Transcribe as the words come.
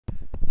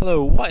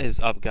Hello, what is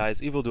up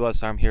guys,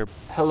 EvilDoUsHarm here.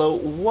 Hello,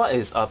 what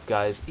is up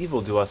guys,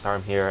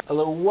 EvilDoUsHarm here.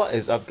 Hello, what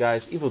is up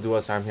guys,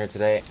 EvilDoUsHarm here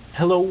today.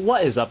 Hello,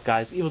 what is up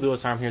guys,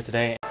 EvilDoUsHarm here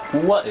today.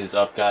 What is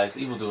up guys,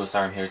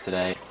 EvilDoUsHarm here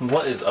today.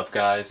 What is up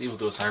guys,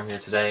 EvilDoUsHarm here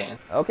today.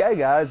 Okay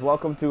guys,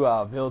 welcome to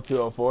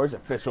Vil204's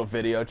official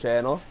video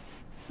channel.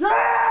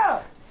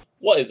 Yeah!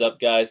 What is up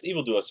guys,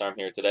 EvilDoUsHarm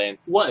here today.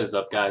 What is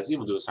up guys,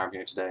 EvilDoUsHarm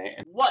here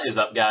today. What is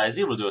up guys,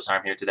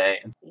 EvilDoUsHarm here today.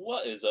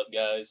 What is up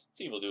guys,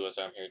 it's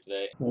EvilDoUsHarm here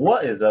today.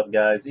 What is up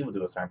guys,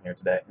 EvilDoUsHarm here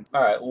today.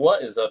 Alright,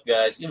 what is up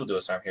guys,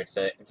 EvilDoUsHarm here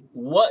today.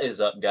 What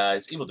is up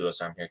guys,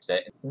 EvilDoUsHarm here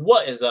today.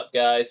 What is up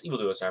guys,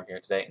 EvilDoUsHarm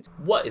here today.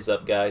 What is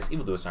up guys,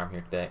 EvilDoUsHarm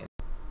here today.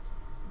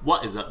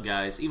 What is up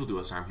guys,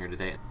 EvilDoUsHarm here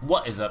today.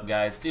 What is up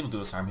guys, it's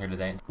EvilDoUsHarm here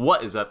today.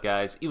 What is up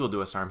guys,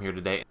 EvilDoUsHarm here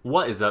today.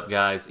 What is up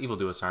guys,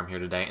 EvilDoUsHarm here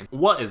today.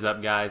 What is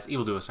up guys,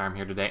 EvilDoUsHarm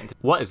here today.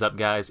 What is up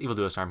guys,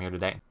 EvilDoUsHarm here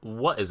today.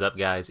 What is up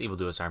guys,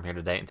 EvilDoUsHarm here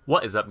today.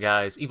 What is up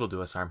guys,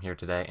 EvilDoUsHarm here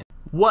today.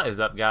 What is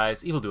up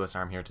guys,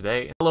 EvilDoUsHarm here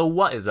today. Hello,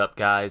 what is up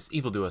guys,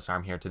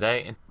 EvilDoUsHarm here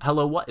today.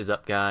 Hello, what is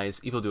up guys,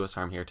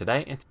 EvilDoUsHarm here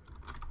today.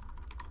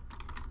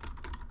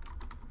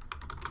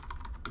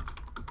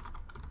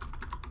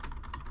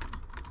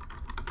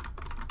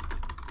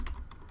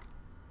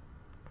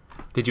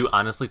 Did you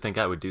honestly think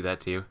I would do that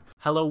to you?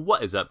 Hello,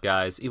 what is up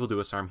guys,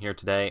 EvilDoUsHarm here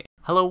today.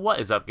 Hello, what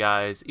is up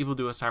guys,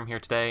 EvilDoUsHarm here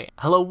today.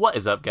 Hello, what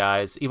is up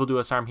guys,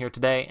 EvilDoUsHarm here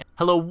today.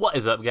 Hello, what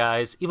is up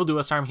guys,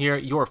 EvilDoUsHarm here,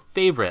 your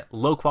favorite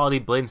low-quality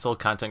Blade and Soul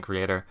content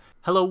creator.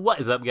 Hello, what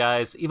is up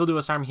guys,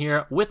 EvilDoUsHarm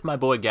here with my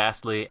boy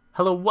Ghastly.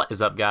 Hello, what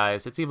is up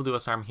guys, it's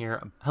EvilDoUsHarm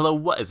here. Hello,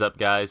 what is up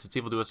guys, it's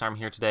EvilDoUsHarm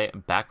here today,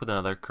 back with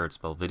another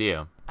Kurtzspell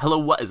video. Hello,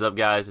 what is up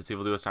guys, it's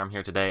EvilDoUsHarm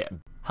here today.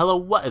 Hello,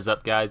 what is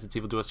up guys, it's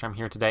EvilDoUsHarm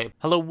here today.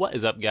 Hello, what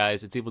is up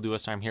guys, it's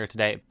EvilDoUsHarm here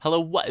today. Hello,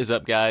 what is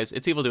up guys,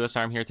 it's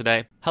EvilDoUsHarm here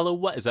today. Hello,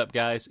 what is up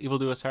guys,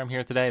 EvilDoUsHarm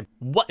here today.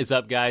 What is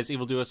up guys,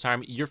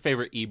 EvilDoUsHarm, your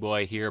favorite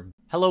e-boy here.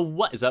 Hello,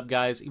 what is up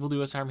guys,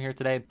 EvilDoUsHarm here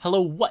today.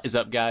 Hello, what is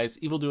up guys,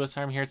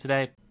 EvilDoUsHarm here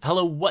today.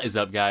 Hello, what is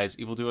up guys,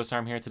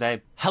 EvilDoUsHarm here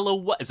today. Hello,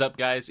 what is up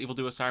guys,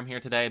 EvilDoUsHarm here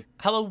today.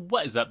 Hello,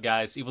 what is up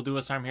guys,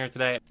 EvilDoUsHarm here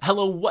today.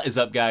 Hello, what is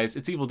up guys,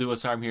 it's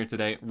EvilDoUsHarm here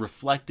today,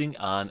 reflecting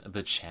on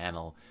the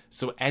channel.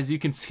 So as you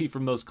can see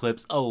from those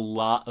clips, a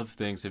lot of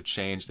things have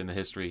changed in the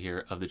history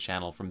here of the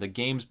channel, from the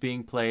games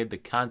being played, the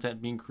content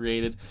being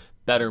created,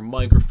 better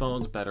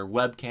microphones, better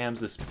webcams,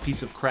 this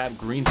piece of crap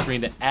green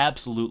screen that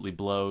absolutely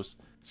blows.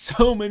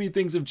 So many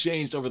things have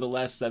changed over the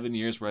last 7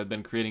 years where I've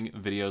been creating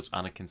videos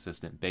on a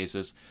consistent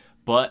basis,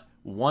 but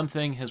one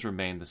thing has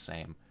remained the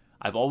same.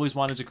 I've always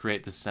wanted to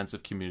create this sense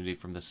of community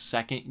from the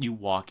second you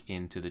walk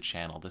into the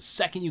channel. The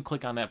second you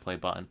click on that play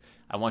button,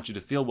 I want you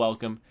to feel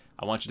welcome,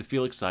 I want you to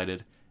feel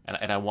excited,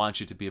 and I want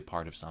you to be a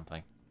part of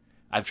something.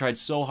 I've tried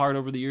so hard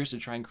over the years to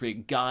try and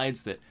create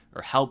guides that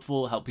are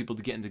helpful, help people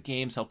to get into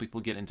games, help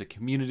people get into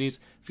communities,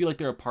 feel like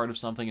they're a part of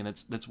something, and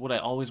that's what I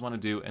always want to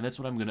do, and that's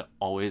what I'm going to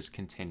always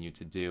continue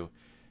to do.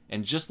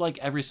 And just like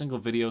every single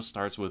video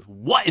starts with,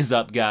 "What is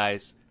up,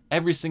 guys?"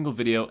 every single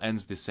video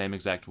ends the same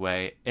exact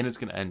way, and it's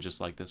going to end just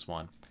like this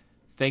one.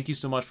 Thank you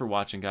so much for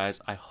watching,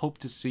 guys. I hope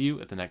to see you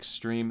at the next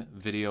stream,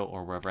 video,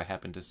 or wherever I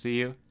happen to see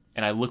you,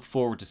 and I look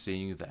forward to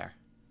seeing you there.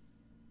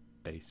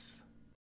 Peace.